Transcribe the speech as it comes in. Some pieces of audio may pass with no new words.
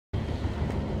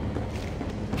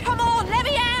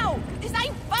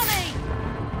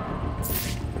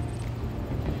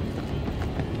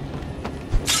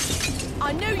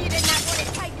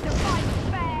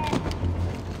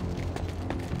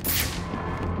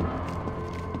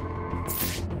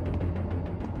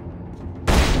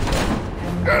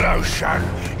Hello, son.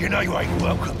 You know you ain't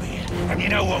welcome here. And you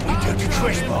know what we do to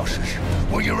trespassers?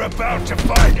 Well, you're about to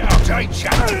find out, ain't ya?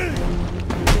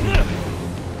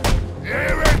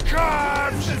 Here it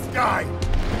comes! This guy!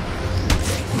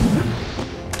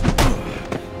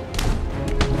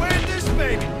 Where's this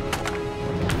baby?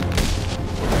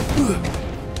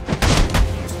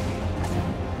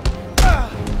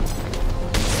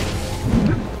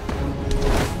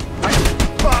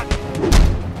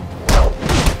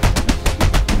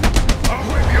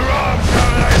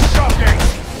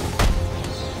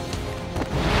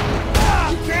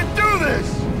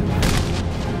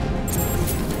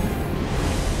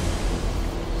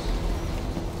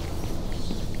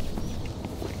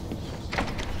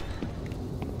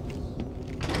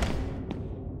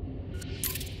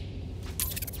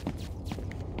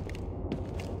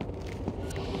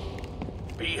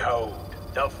 Behold,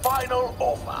 the final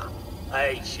offer.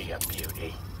 Ain't she a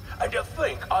beauty? And to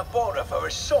think I bought her for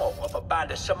a song of a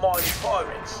band of Somali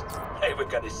pirates. They were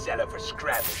gonna sell her for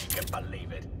scrap if you can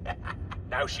believe it.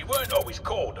 Now, she weren't always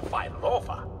called the final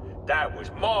offer. That was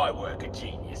my work of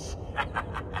genius.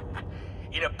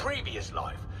 In a previous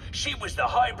life, she was the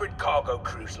hybrid cargo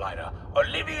cruise liner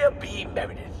Olivia B.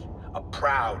 Meredith. A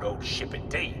proud old ship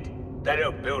indeed. They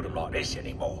don't build them like this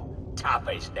anymore. Tough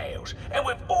as nails, and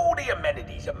with all the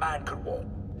amenities a man could want.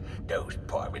 Those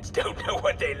pirates don't know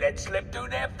what they let slip through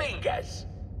their fingers.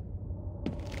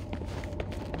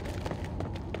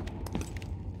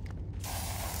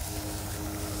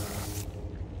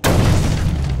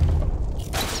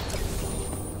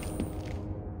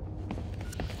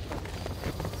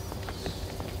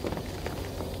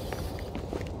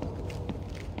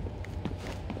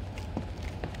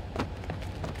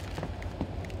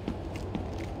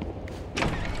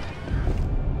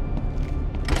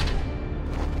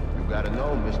 Gotta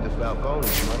know, Mr.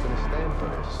 Falcone's not gonna stand for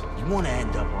this. You wanna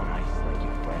end up on ice like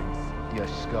your friends? You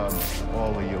scum,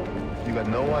 all of you. You got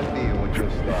no idea what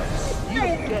you're starting. You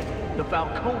don't get it. The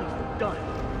Falcones are done.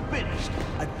 Finished.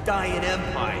 A dying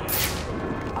empire.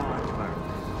 Onward.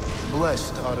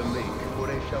 Blessed are the meek, for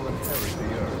they shall inherit the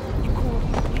earth. You call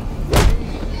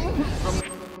from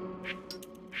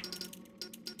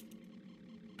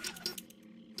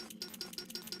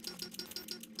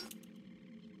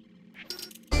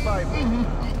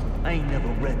I ain't never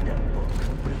read that book,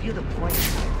 but if you're the brain,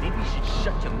 maybe you should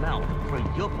shut your mouth and pray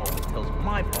your boss tells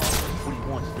my boss what he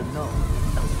wants to know.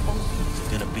 It's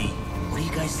gonna be, what do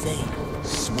you guys say?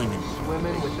 Swimming.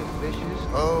 Swimming with the fishes?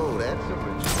 Oh, that's a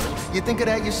rich one. You think of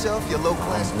that yourself, you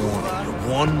low-class warning.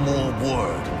 One more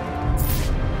word.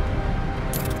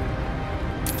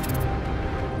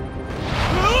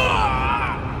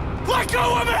 Let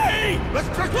go of me! Let's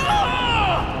take me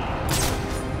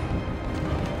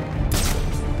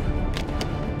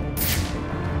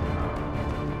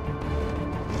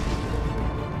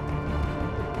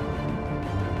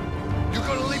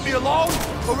alone,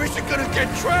 or is it gonna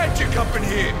get tragic up in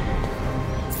here?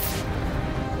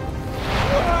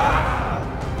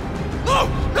 No!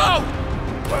 No!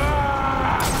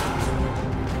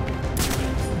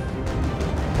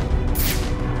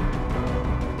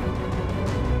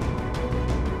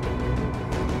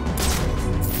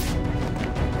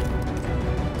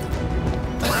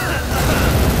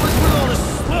 What's with all the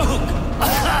smoke?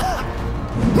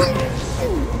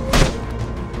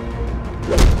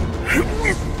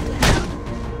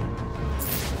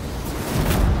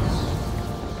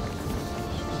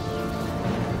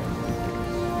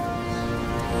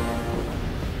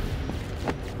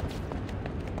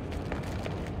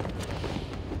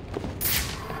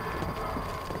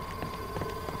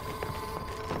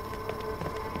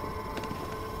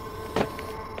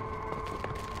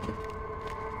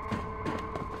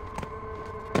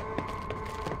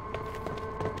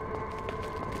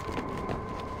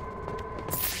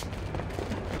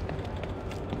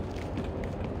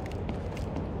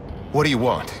 What do you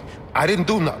want? I didn't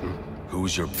do nothing.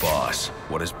 Who's your boss?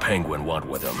 What does Penguin want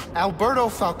with him? Alberto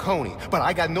Falcone, but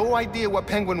I got no idea what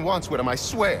Penguin wants with him, I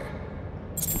swear.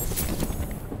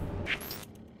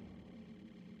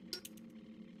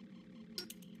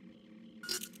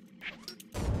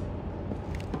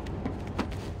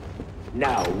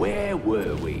 Now, where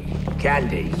were we?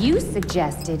 Candy? You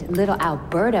suggested little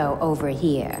Alberto over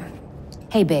here.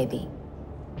 Hey, baby.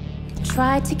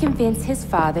 Tried to convince his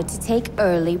father to take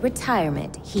early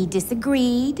retirement. He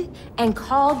disagreed and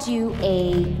called you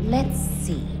a, let's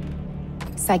see,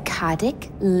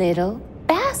 psychotic little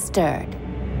bastard.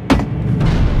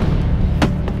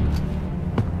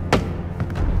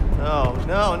 No,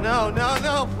 no, no, no,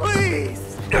 no,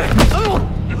 please!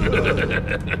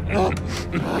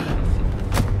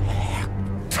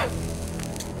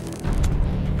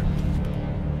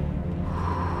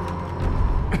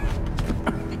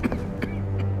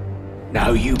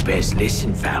 Now you best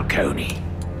listen, Falcone.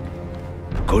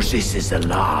 'Cause this is the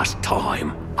last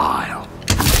time I'll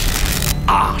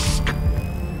ask.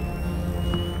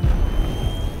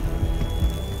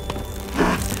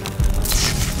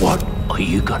 What are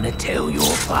you gonna tell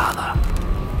your father?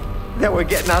 That we're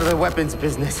getting out of the weapons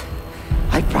business.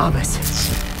 I promise.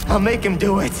 I'll make him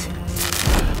do it.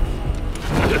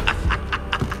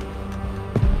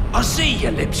 I see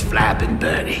your lips flapping,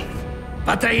 Bernie.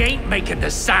 But they ain't making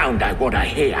the sound I want to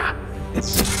hear.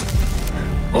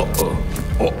 Uh-oh.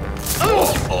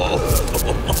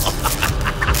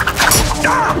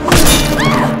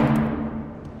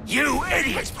 You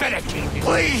idiots better keep it.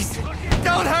 Please,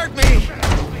 don't hurt me.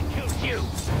 You.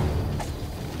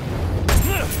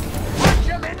 Punch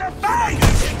him in the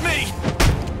face! Me!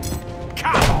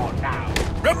 Come on now.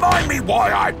 Remind me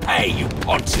why I pay you,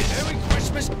 ponces. Merry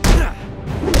Christmas.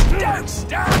 Don't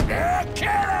stand there!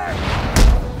 Kill him!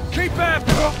 Keep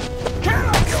after him!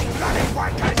 Kill him, you bloody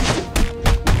wankers!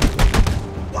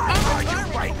 What are you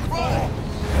waiting for?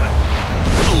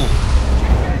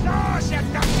 Keep his arse, you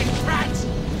nasty brats!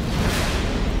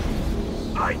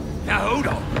 Now hold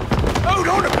on. Hold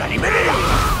on a bloody minute!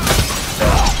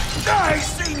 I ain't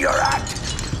seen your act!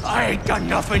 I ain't done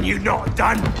nothing you not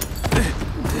done!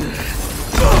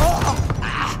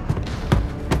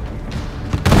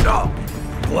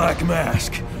 Black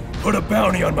Mask, put a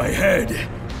bounty on my head.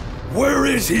 Where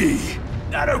is he?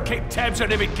 I don't keep tabs on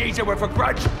every geezer with a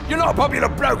grudge. You're not a popular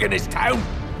bloke in this town.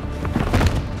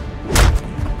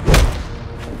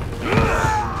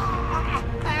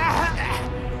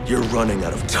 You're running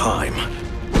out of time.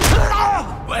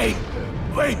 Wait.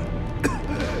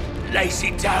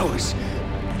 Lacey Towers.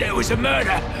 There was a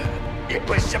murder. It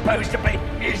was supposed to be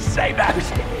his same house.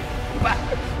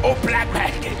 Or Black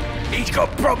Mask. He's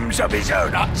got problems of his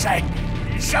own, I'd say.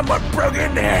 Someone broke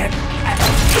in there.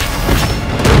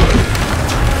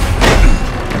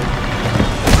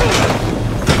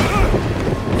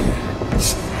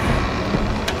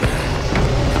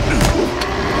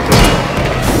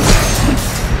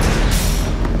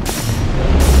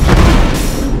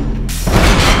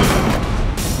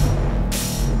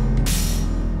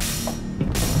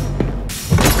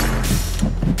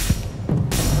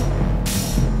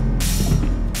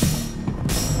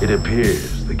 It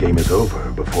appears the game is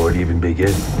over before it even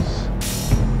begins.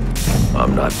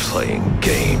 I'm not playing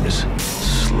games,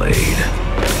 Slade.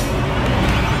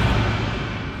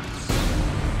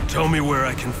 Tell me where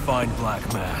I can find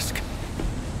Black Mask.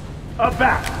 A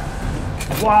bat.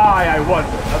 Why, I wonder,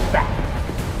 a bat.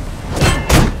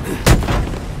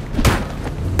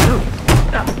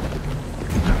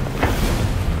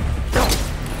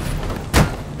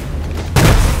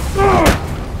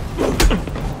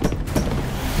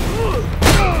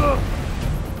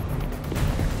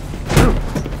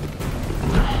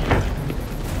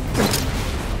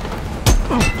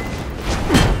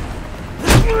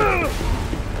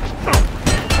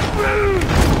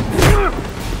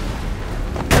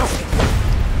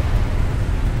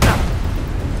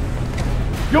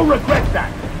 You'll regret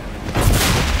that!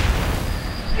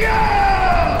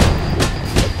 Yeah!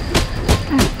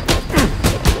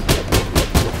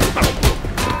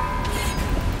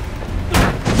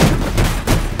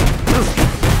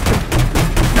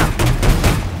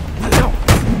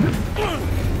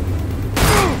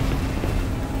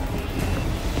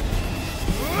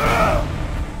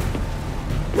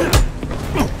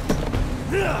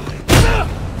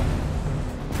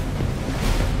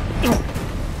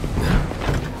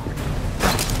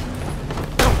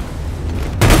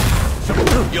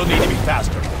 You'll need to be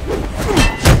faster.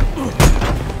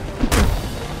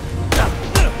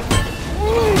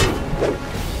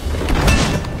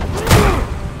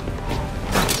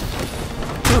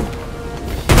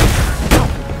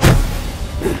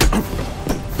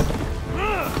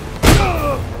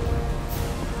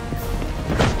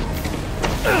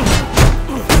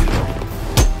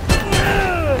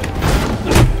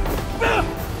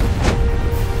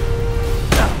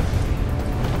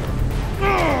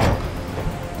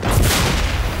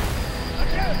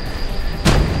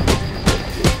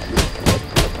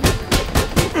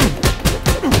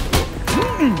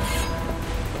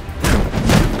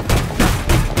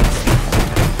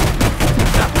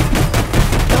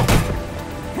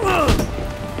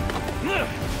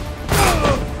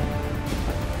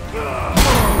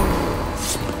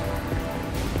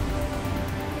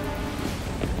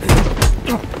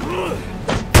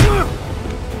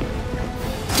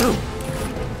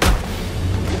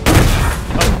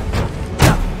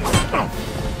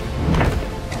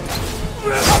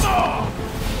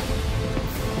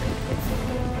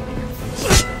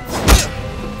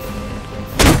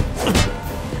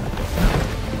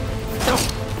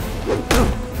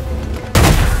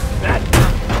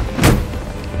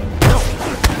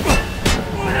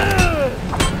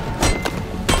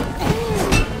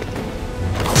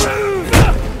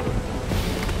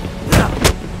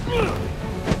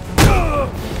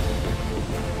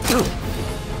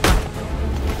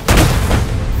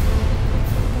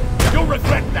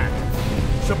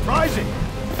 surprising.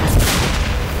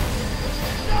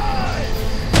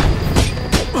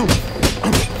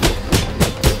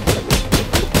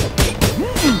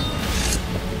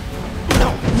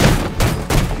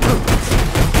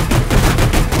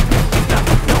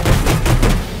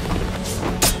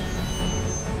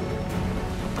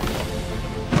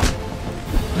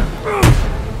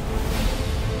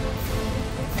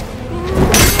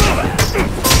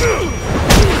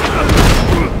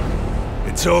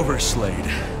 It's over, Slade.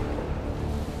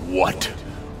 What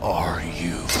are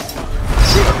you?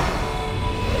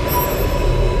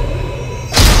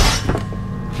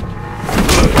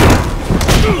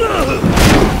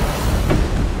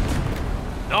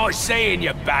 Nice seeing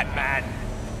you, Batman.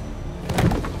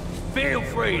 Feel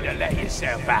free to let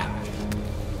yourself out.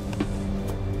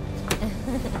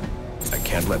 I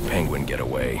can't let Penguin get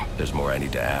away. There's more I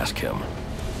need to ask him.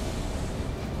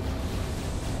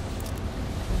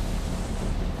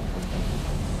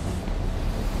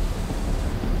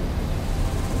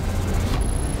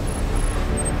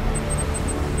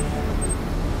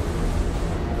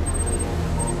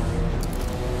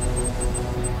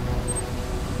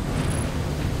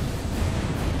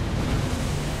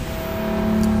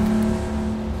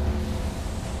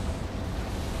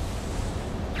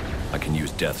 I can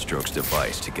use Deathstroke's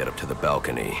device to get up to the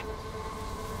balcony.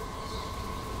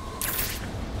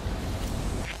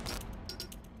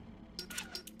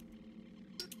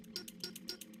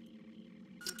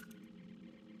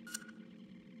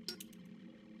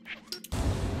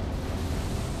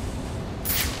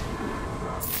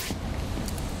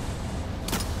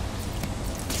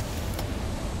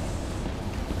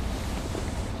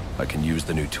 I can use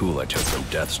the new tool I took from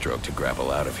Deathstroke to grapple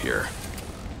out of here.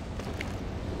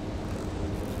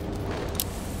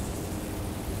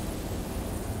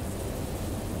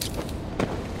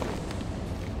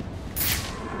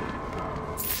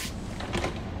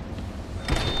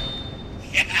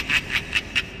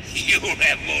 You'll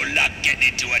have more luck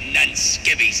getting into a nun's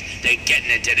skivvies than getting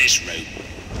into this room.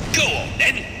 Go on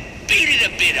then, beat it a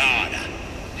bit harder.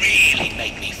 Really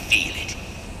make me feel it.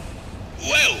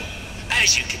 Well,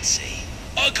 as you can see,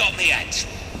 I got me hands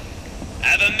full.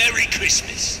 Have a Merry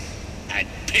Christmas, and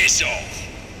piss off.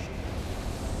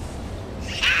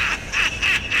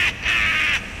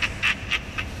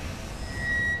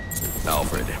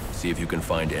 Alfred, see if you can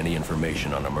find any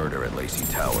information on a murder at Lacey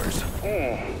Towers.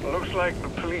 Looks like the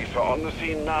police are on the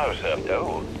scene now, sir.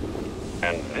 Oh,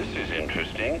 and this is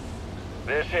interesting.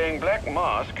 They're saying Black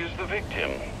Mask is the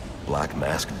victim. Black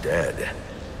Mask dead.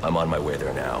 I'm on my way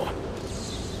there now.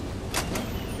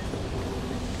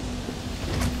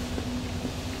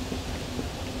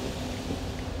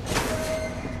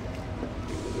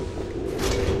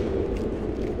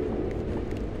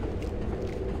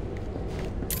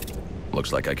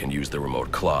 Looks like I can use the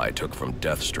remote claw I took from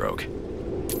Deathstroke.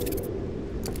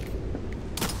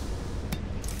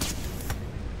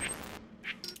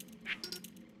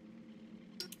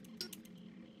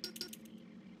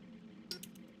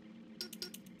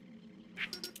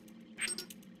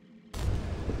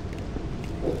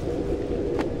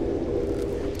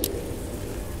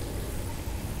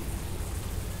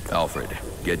 Alfred,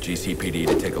 get GCPD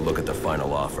to take a look at the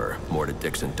final offer. More to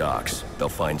Dixon Docks. They'll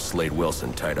find Slade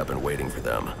Wilson tied up and waiting for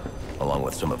them, along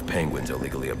with some of Penguin's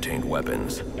illegally obtained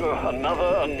weapons.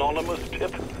 Another anonymous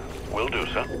tip? Will do,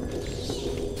 sir.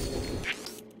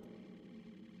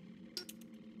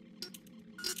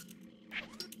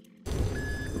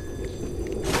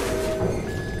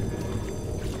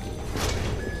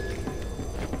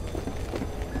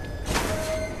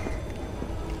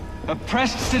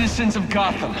 Oppressed citizens of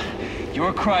Gotham,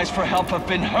 your cries for help have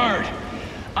been heard.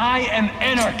 I am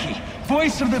Anarky,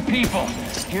 voice of the people,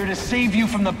 here to save you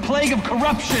from the plague of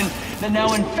corruption that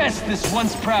now infests this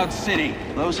once proud city.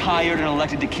 Those hired and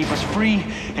elected to keep us free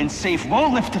and safe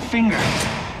won't lift a finger.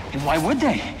 And why would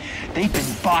they? They've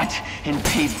been bought and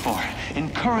paid for,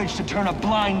 encouraged to turn a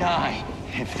blind eye.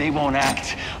 If they won't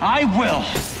act, I will.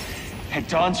 At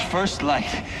dawn's first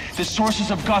light, the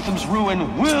sources of Gotham's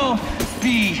ruin will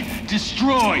be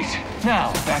destroyed.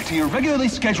 Now, back to your regularly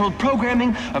scheduled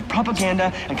programming of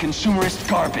propaganda and consumerist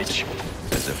garbage.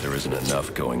 As if there isn't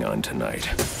enough going on tonight.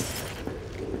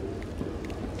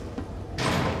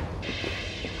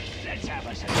 Let's have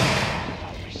us a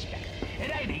respect. It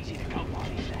ain't easy to come by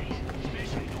these days,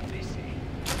 especially on this city.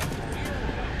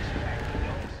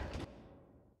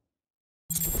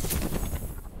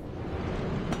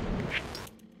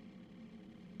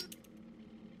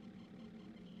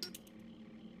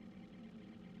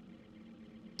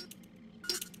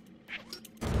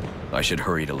 I should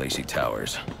hurry to Lacey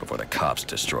Towers before the cops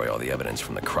destroy all the evidence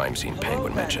from the crime scene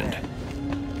Penguin mentioned.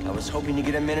 I was hoping to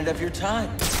get a minute of your time.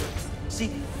 See,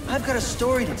 I've got a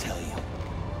story to tell you.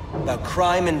 About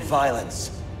crime and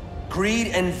violence. Greed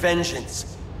and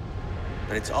vengeance.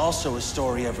 But it's also a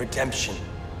story of redemption.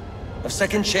 Of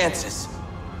second chances.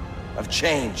 Of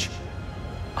change.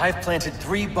 I've planted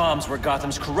 3 bombs where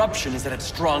Gotham's corruption is at its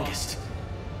strongest.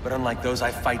 But unlike those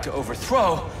I fight to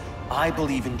overthrow, I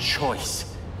believe in choice.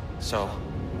 So,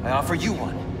 I offer you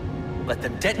one. Let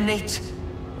them detonate,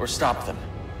 or stop them.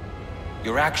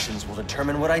 Your actions will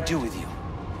determine what I do with you.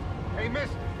 Hey,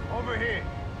 mister, over here.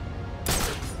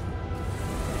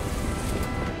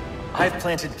 I've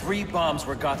planted 3 bombs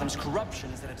where Gotham's corruption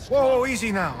is at its Whoa,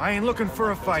 easy now. I ain't looking for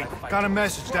a fight. Got a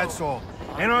message, that's all.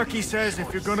 Anarky says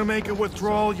if you're gonna make a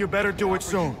withdrawal, you better do it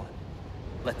soon.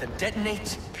 Let them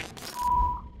detonate.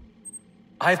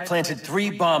 I've planted 3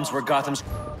 bombs where Gotham's...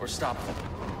 or stop them.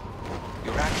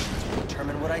 Your actions will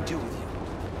determine what I do with you.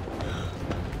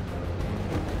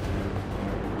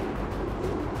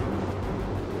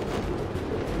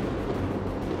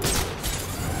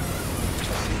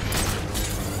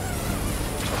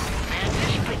 Man,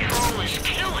 this patrol is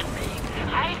killing me.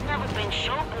 I've never been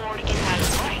so bored in my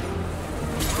life.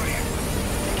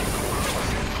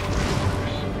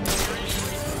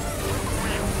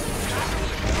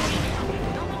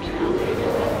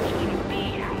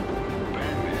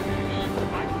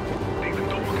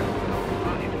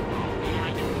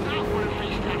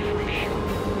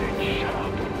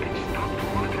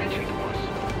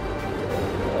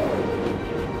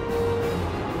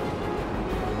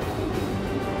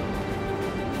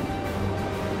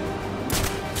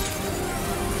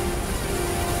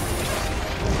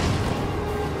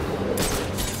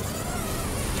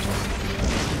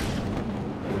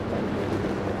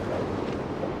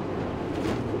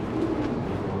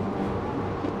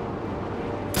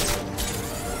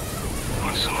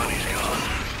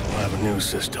 New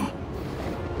system.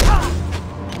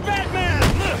 Batman!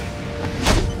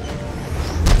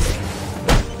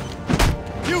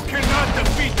 You cannot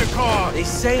defeat the cause! They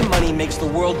say money makes the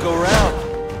world go round.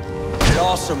 It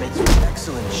also makes you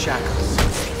excellent shackles.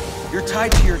 You're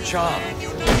tied to your job,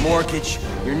 your mortgage,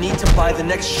 your need to buy the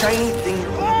next shiny thing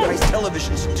your overpriced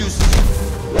television seduces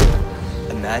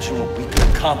you. Imagine what we could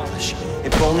accomplish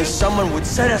if only someone would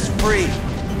set us free.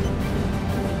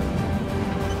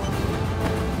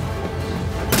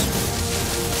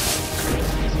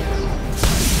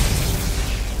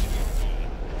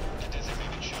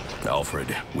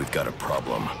 Alfred, we've got a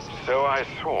problem. So I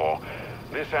saw.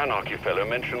 This Anarky fellow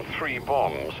mentioned 3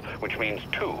 bombs, which means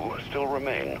 2 still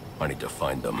remain. I need to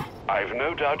find them. I've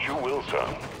no doubt you will, sir.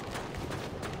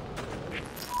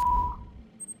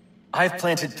 I've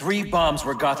planted 3 bombs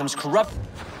where Gotham's corrupt...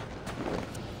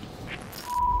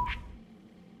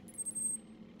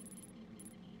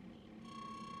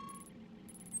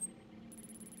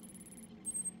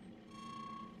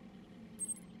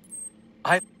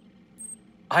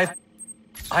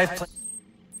 I've